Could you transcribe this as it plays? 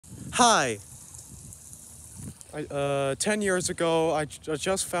Hi. 10 years ago, I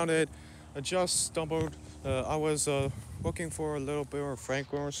just found it. I just stumbled. I was looking for a little bit of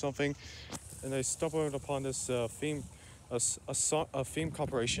Franklin or something, and I stumbled upon this theme, a theme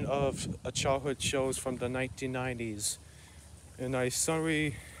compilation of childhood shows from the 1990s, and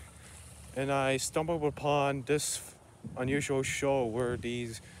I stumbled upon this unusual show where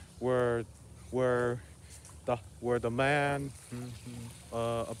the man,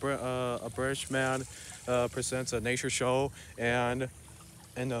 a British man, presents a nature show, and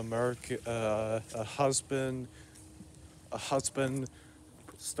an American a husband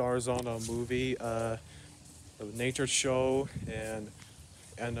stars on a movie, a nature show, and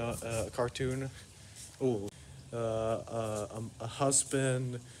a cartoon. Oh, a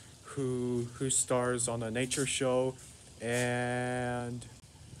husband who stars on a nature show, and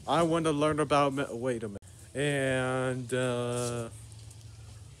I want to learn about. Wait a minute. And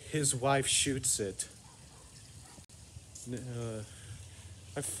his wife shoots it. Uh,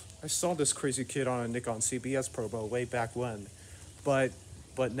 I saw this crazy kid on a Nick on CBS promo way back when, but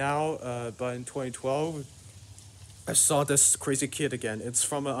but in 2012, I saw this crazy kid again. It's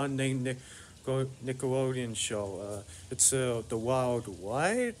from an unnamed Nickelodeon show. It's the Wild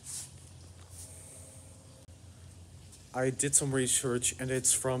what? I did some research, and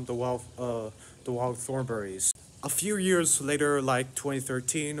it's from the Wild Thornberrys. A few years later, like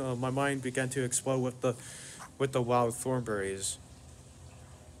 2013, my mind began to explode with the Wild Thornberrys.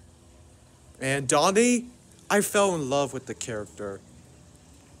 And Donnie, I fell in love with the character.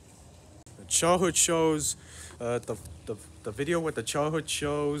 The childhood shows, the video with the childhood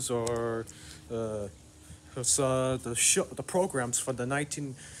shows, or the programs from the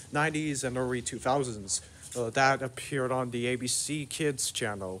 1990s and early 2000s that appeared on the ABC Kids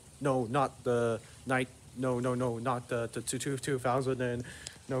channel. No, not the night. No, not the 2000 and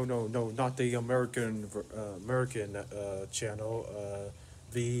not the American channel.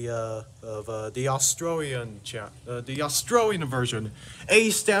 The the Australian version. A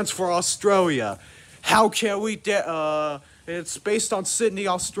stands for Australia. How can we? It's based on Sydney,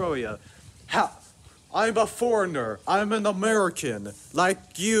 Australia. How? I'm a foreigner. I'm an American,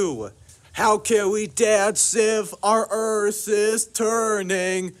 like you. How can we dance if our Earth is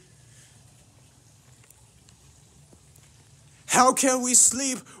turning? How can we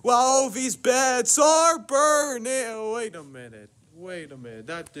sleep while these beds are burning? Wait a minute.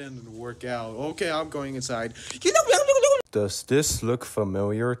 That didn't work out. Okay, I'm going inside. Does this look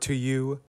familiar to you?